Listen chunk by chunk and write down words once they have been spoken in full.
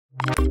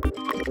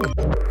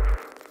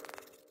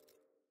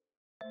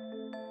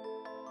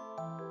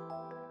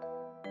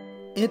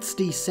It's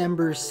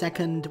December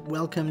 2nd,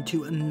 welcome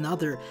to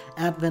another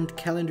Advent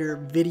Calendar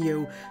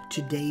video.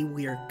 Today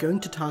we are going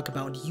to talk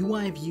about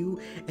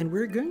UIView, and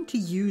we're going to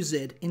use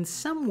it in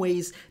some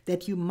ways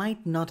that you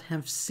might not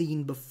have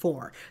seen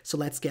before. So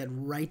let's get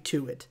right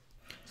to it.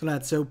 So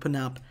let's open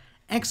up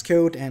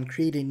Xcode and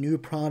create a new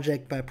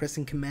project by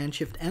pressing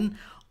Command-Shift-N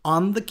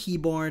on the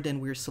keyboard,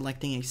 and we're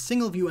selecting a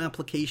single view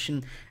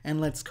application, and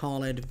let's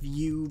call it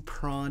View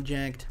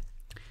Project.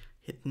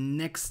 Hit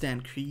Next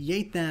and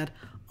create that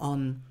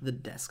on the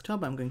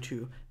desktop. I'm going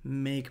to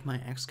make my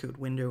Xcode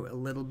window a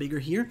little bigger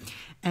here.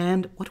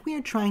 And what we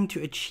are trying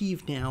to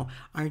achieve now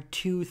are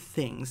two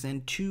things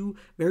and two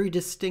very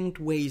distinct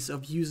ways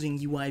of using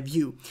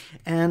UIView.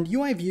 And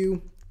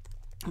UIView,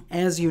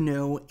 as you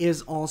know,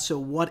 is also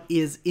what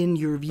is in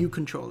your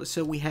ViewController.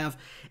 So we have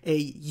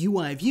a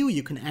UIView,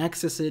 you can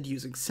access it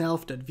using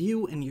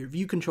self.view in your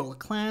ViewController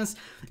class,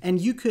 and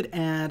you could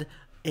add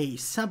a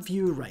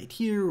subview right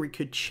here. We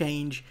could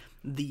change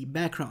the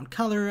background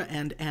color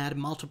and add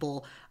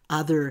multiple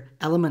other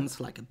elements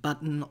like a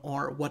button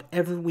or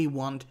whatever we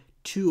want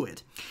to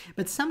it.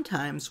 But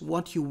sometimes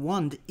what you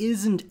want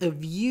isn't a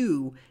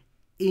view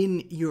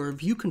in your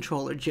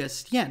ViewController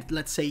just yet.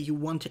 Let's say you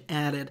want to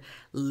add it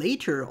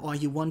later, or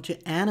you want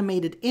to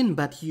animate it in,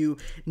 but you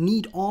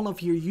need all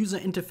of your user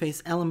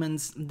interface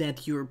elements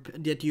that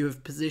you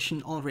have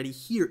positioned already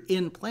here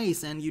in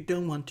place, and you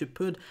don't want to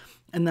put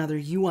another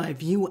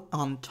UIView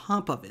on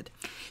top of it.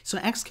 So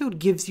Xcode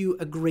gives you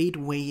a great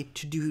way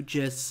to do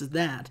just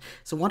that.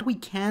 So what we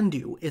can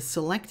do is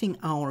selecting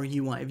our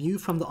UIView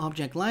from the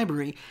object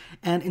library,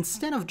 and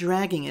instead of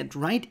dragging it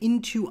right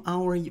into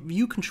our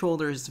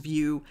ViewController's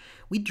view,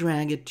 we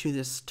drag it to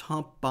this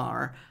top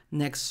bar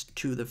next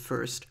to the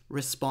first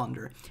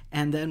responder.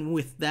 And then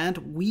with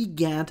that, we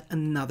get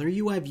another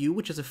UIView,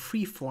 which is a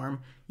freeform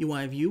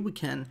UIView. We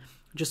can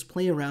just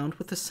play around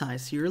with the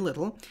size here a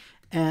little,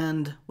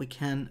 and we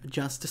can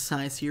adjust the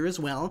size here as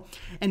well.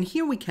 And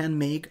here we can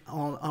make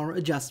all our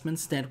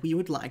adjustments that we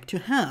would like to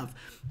have.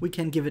 We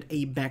can give it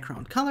a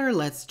background color.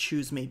 Let's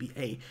choose maybe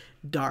a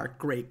dark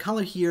gray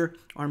color here,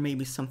 or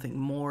maybe something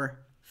more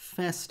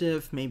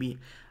festive, maybe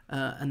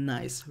a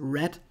nice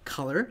red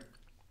color.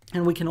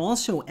 And we can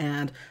also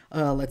add,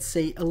 let's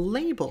say, a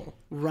label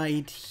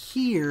right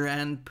here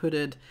and put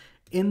it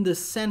in the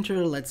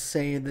center. Let's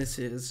say this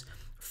is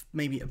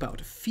maybe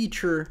about a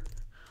feature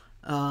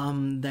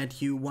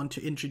that you want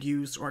to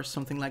introduce or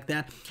something like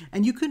that.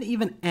 And you could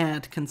even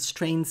add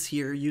constraints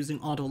here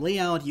using auto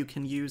layout. You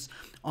can use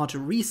auto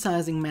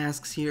resizing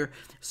masks here,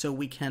 so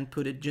we can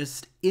put it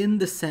just in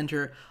the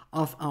center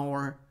of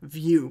our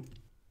view.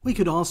 We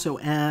could also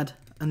add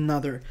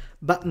another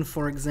button,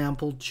 for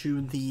example,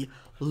 to the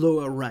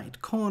lower right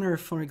corner,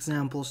 for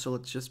example. So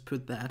let's just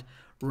put that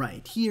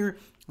right here.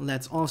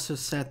 Let's also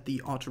set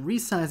the auto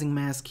resizing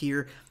mask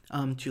here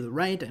to the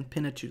right, and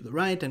pin it to the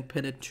right, and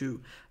pin it to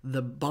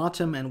the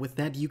bottom. And with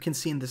that, you can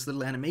see in this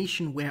little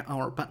animation where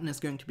our button is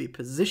going to be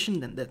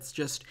positioned, and that's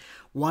just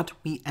what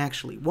we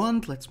actually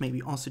want. Let's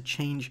maybe also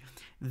change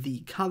the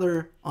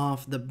color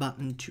of the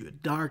button to a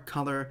dark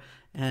color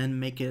and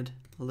make it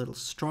a little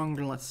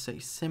stronger. Let's say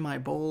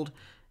semi-bold,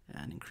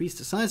 and increase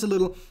the size a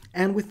little.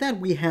 And with that,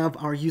 we have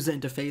our user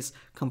interface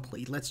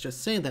complete. Let's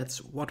just say that's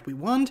what we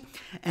want.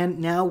 And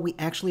now we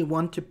actually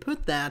want to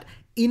put that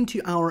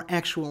into our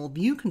actual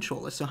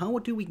ViewController. So how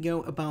do we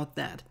go about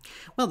that?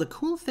 Well, the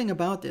cool thing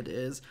about it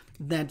is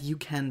that you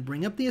can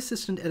bring up the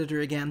assistant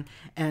editor again,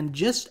 and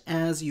just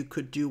as you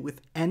could do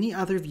with any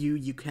other view,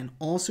 you can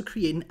also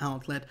create an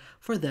outlet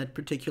for that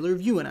particular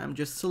view. And I'm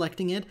just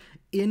selecting it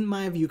in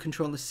my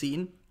ViewController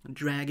scene,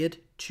 drag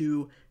it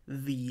to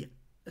the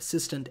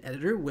assistant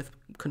editor with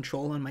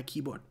control on my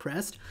keyboard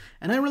pressed,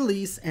 and I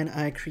release and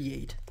I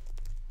create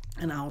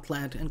an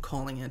outlet and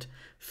calling it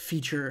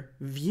feature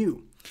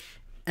view.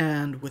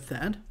 And with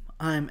that,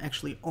 I'm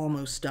actually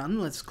almost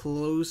done. Let's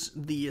close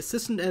the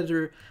assistant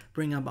editor,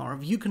 bring up our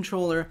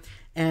ViewController,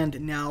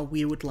 and now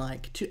we would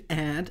like to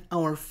add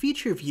our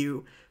feature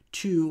view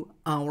to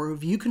our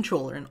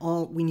ViewController. And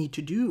all we need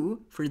to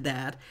do for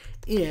that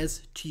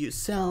is to use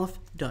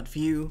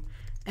self.view,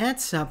 add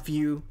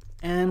subview,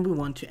 and we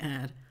want to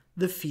add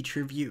the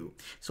feature view.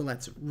 So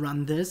let's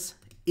run this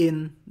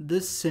in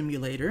the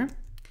simulator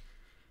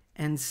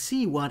and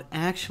see what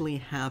actually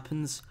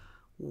happens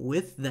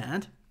with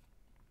that.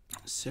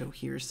 So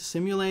here's the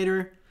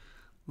simulator.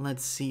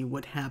 Let's see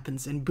what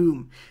happens, and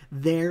boom,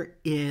 there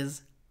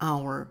is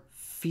our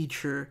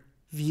feature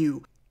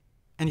view.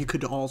 And you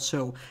could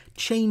also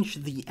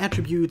change the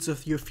attributes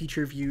of your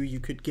feature view. You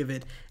could give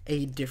it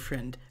a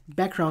different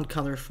background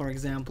color, for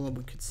example.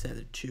 We could set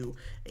it to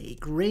a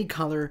gray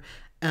color.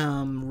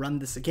 Run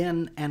this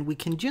again, and we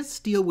can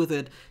just deal with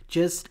it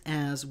just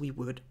as we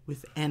would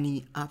with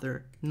any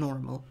other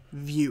normal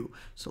view.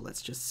 So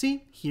let's just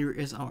see. Here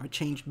is our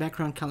changed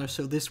background color,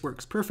 so this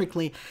works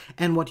perfectly.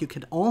 And what you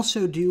can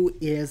also do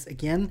is,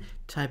 again,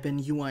 type in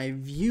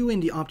UIView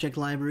in the object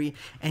library,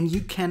 and you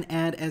can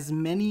add as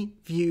many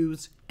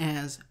views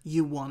as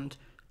you want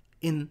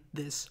in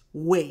this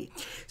way.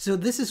 So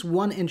this is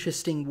one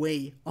interesting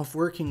way of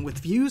working with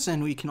views,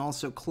 and we can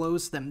also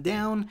close them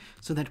down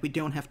so that we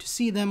don't have to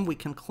see them. We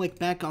can click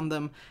back on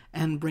them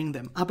and bring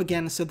them up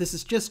again. So this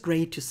is just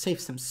great to save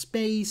some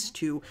space,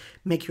 to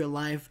make your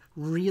life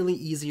really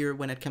easier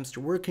when it comes to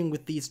working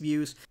with these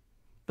views.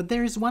 But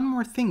there is one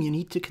more thing you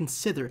need to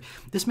consider.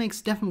 This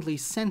makes definitely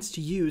sense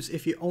to use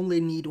if you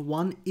only need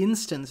one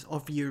instance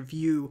of your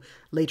view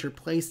later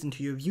placed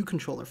into your view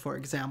controller, for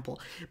example.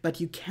 But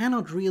you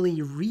cannot really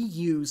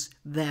reuse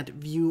that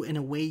view in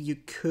a way you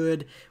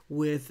could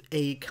with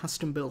a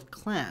custom-built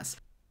class.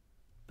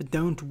 But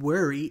don't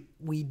worry,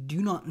 we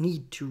do not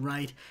need to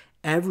write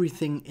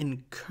everything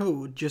in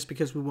code just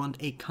because we want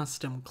a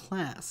custom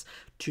class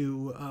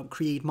to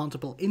create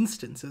multiple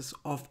instances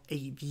of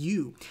a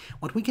view.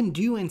 What we can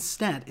do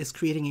instead is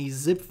creating a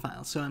zip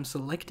file. So I'm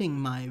selecting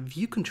my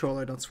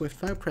ViewController.swift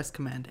file, press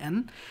Command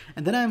N,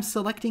 and then I'm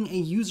selecting a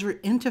user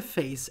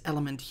interface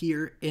element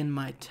here in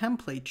my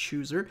template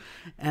chooser,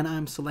 and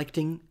I'm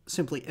selecting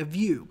simply a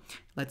view.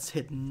 Let's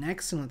hit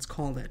next and let's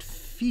call that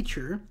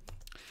feature.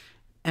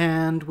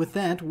 And with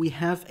that, we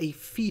have a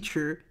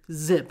feature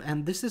zip,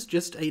 and this is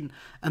just an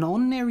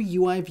ordinary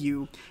UI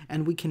view,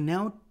 and we can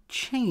now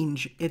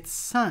change its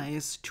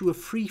size to a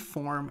free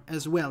form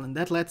as well, and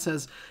that lets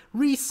us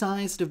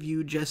resize the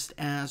view just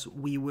as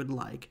we would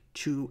like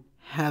to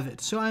have it.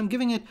 So I'm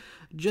giving it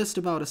just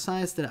about a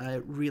size that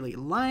I really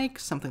like,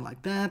 something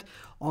like that.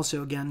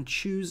 Also, again,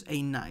 choose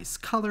a nice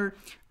color.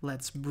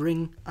 Let's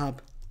bring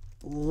up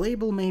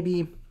label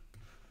maybe.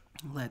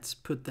 Let's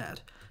put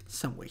that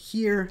somewhere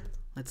here.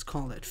 Let's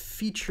call that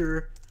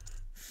feature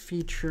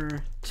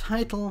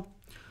title.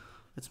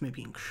 Let's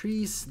maybe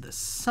increase the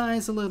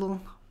size a little.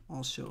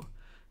 Also,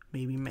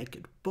 maybe make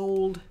it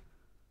bold.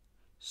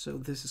 So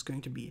this is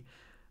going to be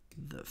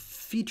the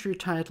feature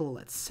title.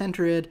 Let's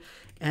center it.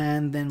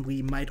 And then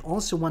we might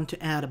also want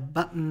to add a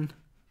button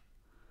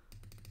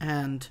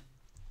and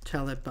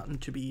tell that button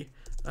to be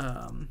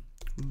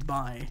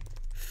by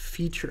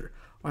feature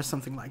or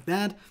something like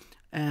that.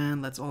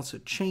 And let's also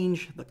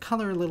change the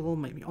color a little,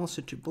 maybe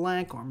also to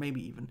black, or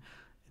maybe even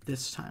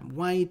this time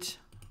white.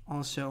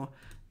 Also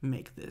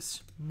make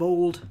this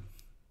bold,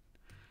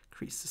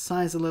 increase the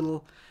size a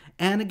little.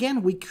 And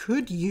again, we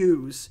could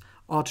use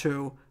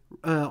auto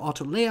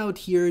layout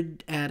here,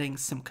 adding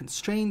some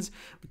constraints.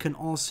 We can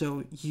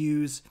also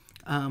use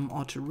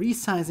auto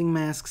resizing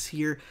masks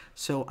here.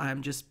 So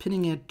I'm just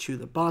pinning it to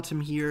the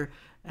bottom here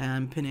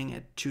and pinning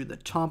it to the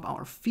top,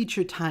 our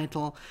feature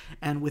title.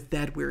 And with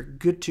that, we're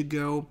good to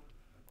go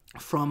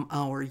from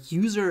our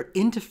user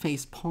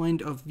interface point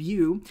of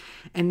view.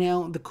 And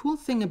now the cool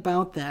thing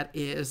about that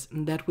is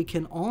that we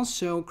can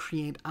also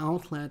create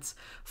outlets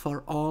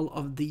for all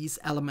of these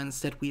elements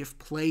that we have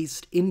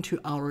placed into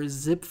our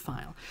zip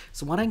file.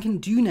 So what I can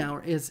do now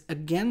is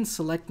again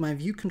select my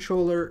view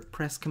controller,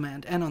 press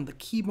Command N on the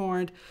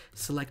keyboard,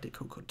 select a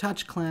Cocoa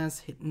Touch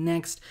class, hit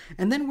next,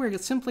 and then we're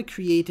simply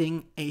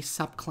creating a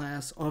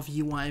subclass of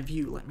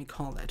UIView. Let me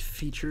call that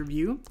feature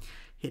view.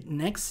 Hit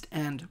next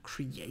and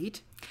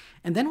create.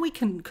 And then we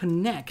can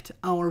connect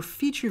our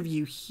feature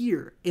view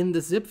here in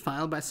the zip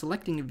file by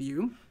selecting a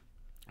view,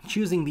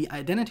 choosing the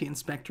identity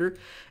inspector,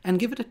 and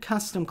give it a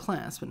custom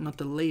class, but not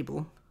the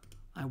label.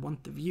 I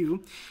want the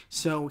view.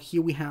 So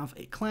here we have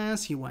a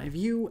class,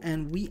 UIView,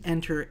 and we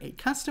enter a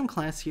custom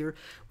class here,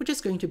 which is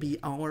going to be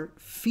our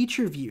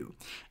feature view.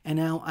 And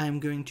now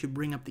I'm going to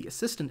bring up the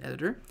assistant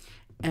editor.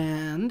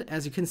 And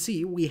as you can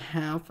see, we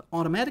have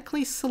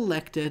automatically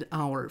selected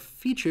our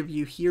feature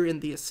view here in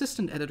the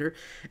assistant editor,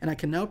 and I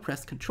can now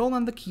press Control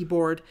on the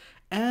keyboard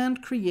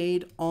and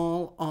create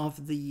all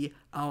of the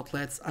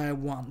outlets I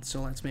want.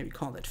 So let's maybe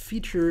call it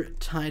feature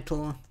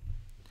title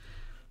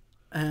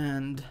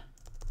and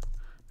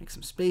make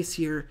some space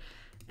here.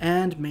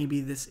 And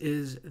maybe this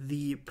is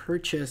the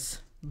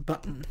purchase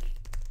button.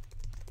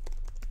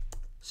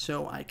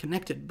 So I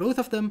connected both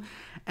of them,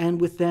 and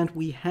with that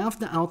we have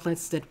the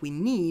outlets that we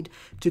need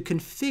to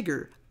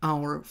configure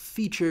our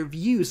feature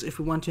views if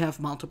we want to have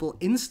multiple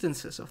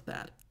instances of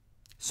that.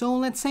 So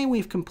let's say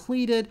we've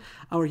completed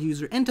our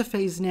user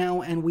interface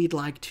now and we'd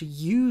like to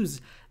use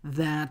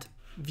that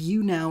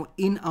view now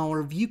in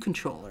our view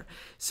controller.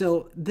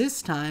 So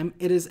this time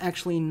it is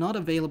actually not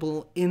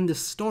available in the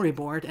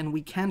storyboard and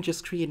we can't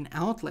just create an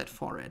outlet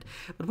for it,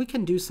 but we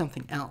can do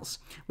something else.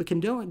 We can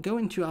go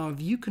into our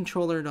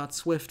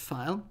ViewController.swift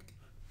file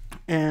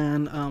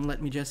and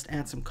let me just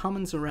add some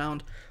comments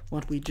around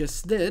what we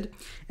just did,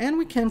 and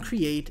we can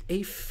create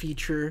a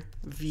feature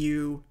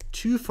view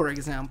 2, for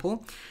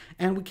example,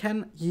 and we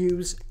can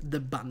use the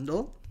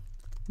bundle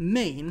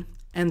main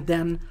and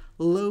then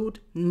load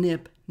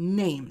nib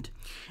named.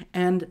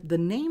 And the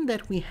name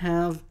that we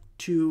have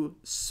to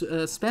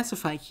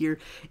specify here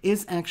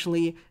is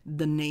actually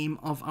the name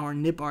of our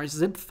nib.r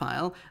zip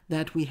file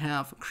that we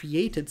have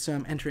created. So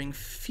I'm entering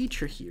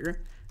feature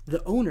here.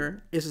 The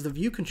owner is the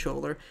view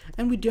controller,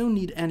 and we don't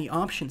need any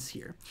options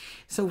here.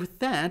 So with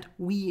that,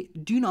 we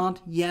do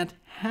not yet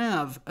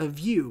have a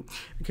view,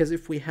 because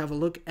if we have a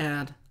look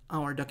at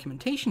our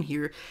documentation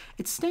here,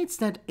 it states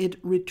that it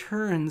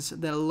returns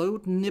the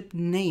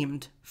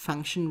loadNib_named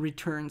function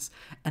returns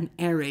an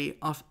array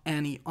of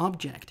any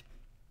object.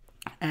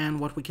 And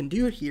what we can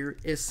do here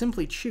is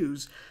simply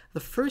choose the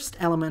first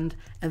element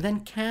and then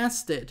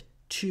cast it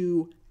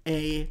to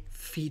a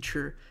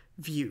feature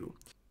view.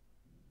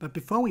 But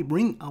before we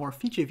bring our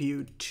feature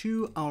view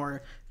to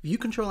our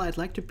ViewController, I'd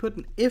like to put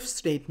an if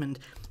statement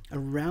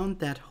around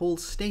that whole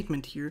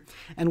statement here.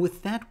 And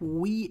with that,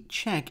 we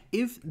check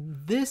if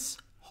this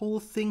whole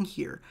thing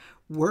here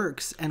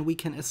works and we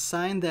can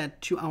assign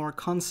that to our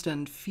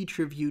constant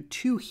feature view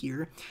 2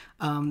 here,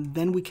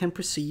 then we can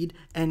proceed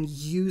and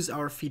use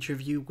our feature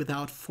view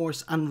without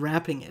force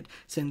unwrapping it,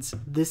 since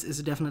this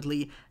is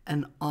definitely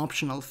an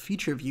optional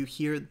feature view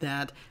here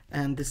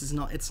and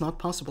it's not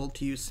possible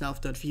to use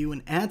self.view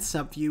and add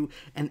subview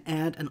and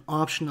add an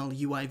optional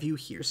UIView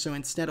here. So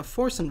instead of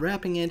force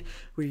unwrapping it,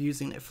 we're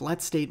using a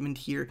flat statement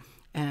here.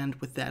 And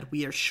with that,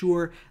 we are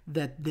sure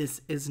that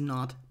this is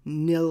not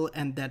nil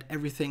and that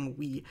everything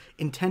we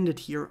intended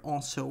here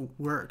also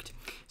worked.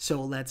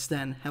 So let's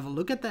then have a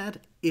look at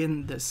that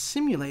in the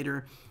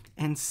simulator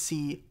and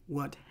see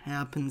what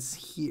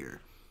happens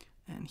here.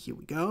 And here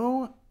we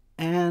go.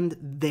 And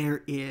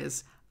there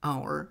is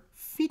our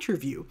feature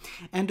view.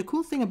 And the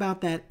cool thing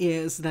about that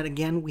is that,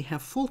 again, we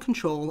have full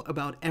control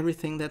about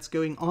everything that's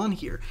going on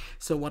here.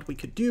 So what we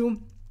could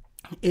do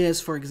is,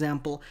 for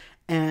example,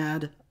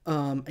 add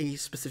a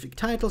specific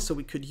title. So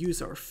we could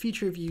use our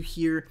feature view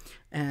here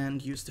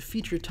and use the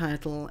feature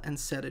title and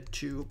set it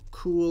to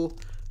cool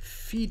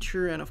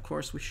feature. And of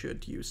course, we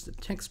should use the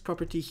text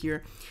property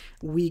here.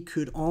 We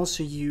could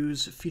also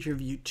use feature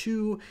view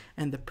 2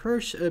 and the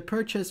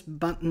purchase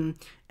button,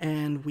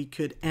 and we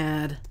could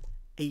add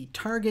a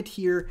target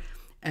here.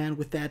 And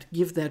with that,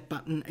 give that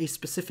button a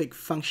specific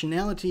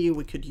functionality.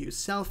 We could use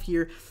self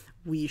here.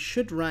 We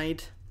should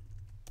write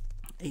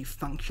a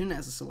function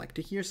as a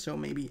selector here, so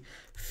maybe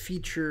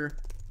feature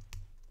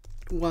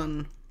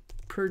 1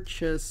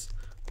 purchase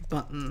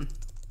button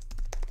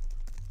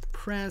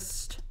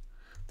pressed.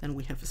 Then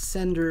we have a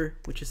sender,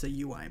 which is a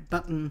UI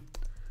button,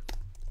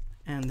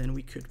 and then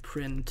we could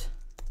print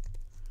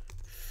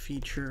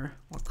feature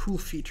or cool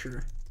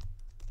feature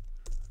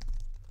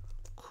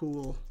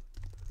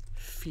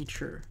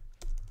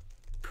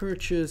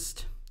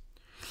purchased,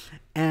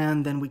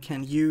 and then we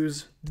can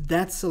use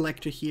that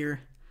selector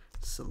here,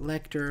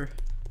 selector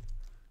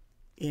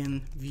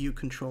in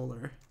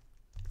ViewController,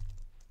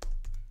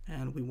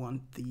 and we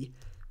want the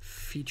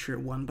feature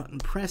 1 button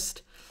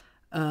pressed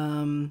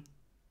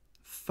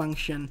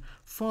function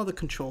for the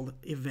control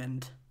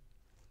event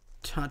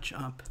touch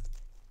up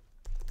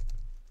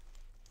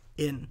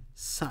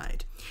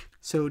inside.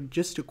 So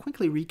just to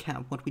quickly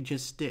recap what we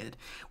just did,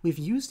 we've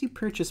used the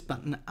purchase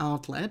button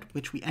outlet,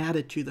 which we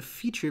added to the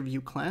feature view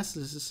class.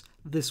 This is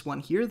this one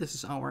here. This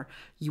is our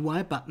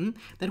UI button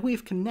that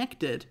we've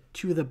connected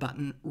to the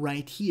button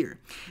right here.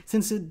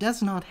 Since it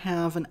does not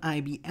have an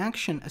IB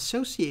action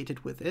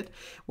associated with it,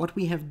 what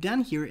we have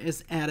done here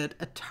is added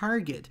a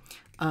target,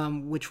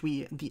 which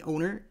the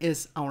owner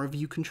is our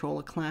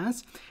ViewController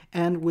class,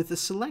 and with the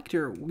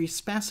selector we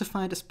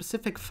specified a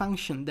specific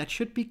function that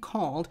should be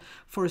called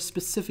for a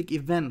specific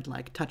event,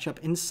 like touch up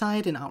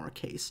inside in our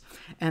case.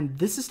 And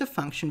this is the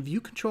function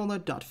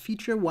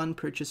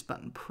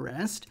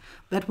ViewController.feature1purchase_button_pressed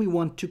that we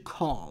want to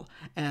call.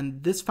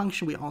 And this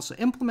function we also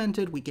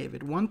implemented. We gave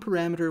it one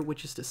parameter,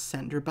 which is the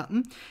sender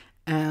button,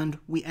 and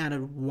we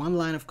added one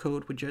line of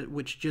code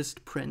which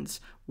just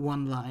prints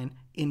one line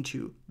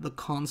into the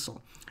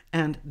console.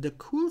 And the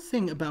cool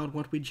thing about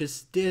what we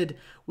just did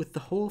with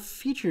the whole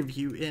feature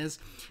view is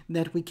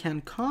that we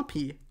can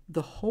copy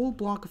the whole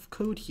block of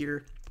code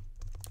here,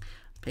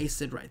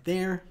 paste it right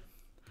there,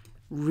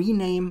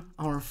 rename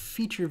our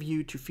feature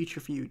view to feature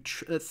view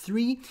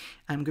 3.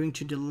 I'm going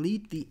to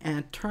delete the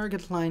add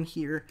target line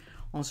here,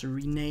 also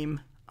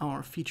rename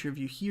our feature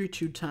view here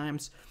 2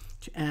 times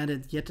to add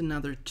it yet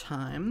another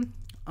time.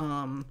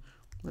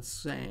 Let's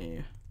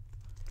say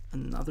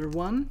another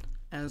one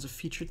as a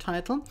feature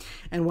title.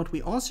 And what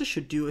we also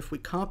should do if we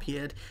copy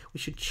it, we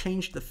should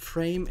change the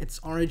frame, its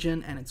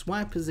origin, and its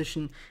Y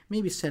position,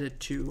 maybe set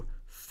it to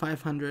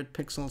 500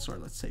 pixels, or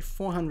let's say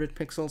 400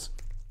 pixels,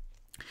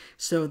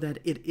 so that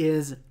it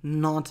is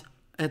not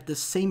at the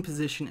same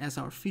position as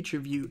our feature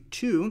view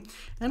 2.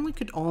 And we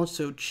could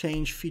also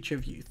change feature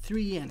view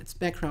 3 and its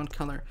background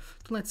color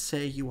to, let's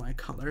say, UI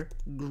color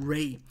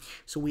gray.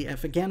 So we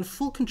have again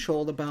full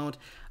control about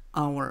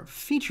our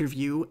feature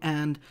view,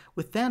 and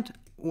with that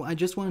I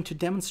just wanted to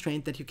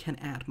demonstrate that you can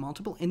add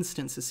multiple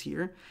instances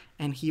here,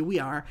 and here we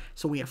are.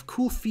 So we have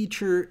cool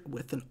feature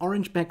with an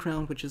orange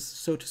background, which is,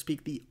 so to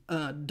speak, the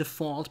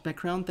default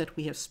background that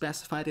we have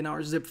specified in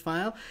our zip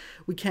file.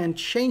 We can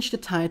change the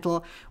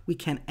title, we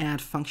can add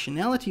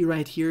functionality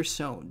right here.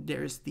 So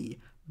there's the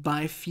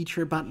buy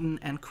feature button,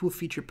 and cool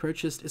feature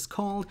purchased is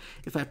called.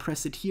 If I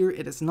press it here,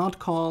 it is not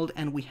called,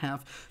 and we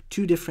have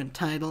 2 different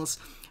titles.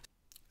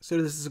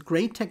 So this is a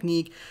great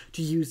technique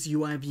to use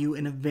UIView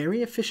in a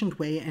very efficient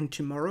way, and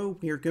tomorrow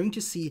we are going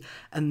to see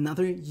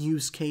another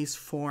use case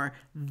for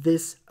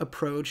this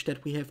approach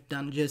that we have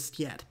done just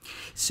yet.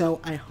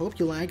 So I hope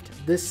you liked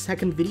this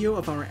second video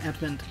of our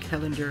Advent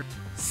Calendar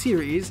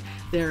series.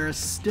 There are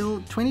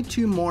still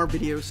 22 more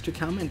videos to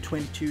come and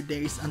 22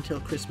 days until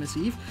Christmas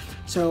Eve.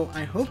 So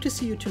I hope to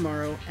see you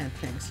tomorrow, and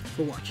thanks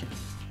for watching.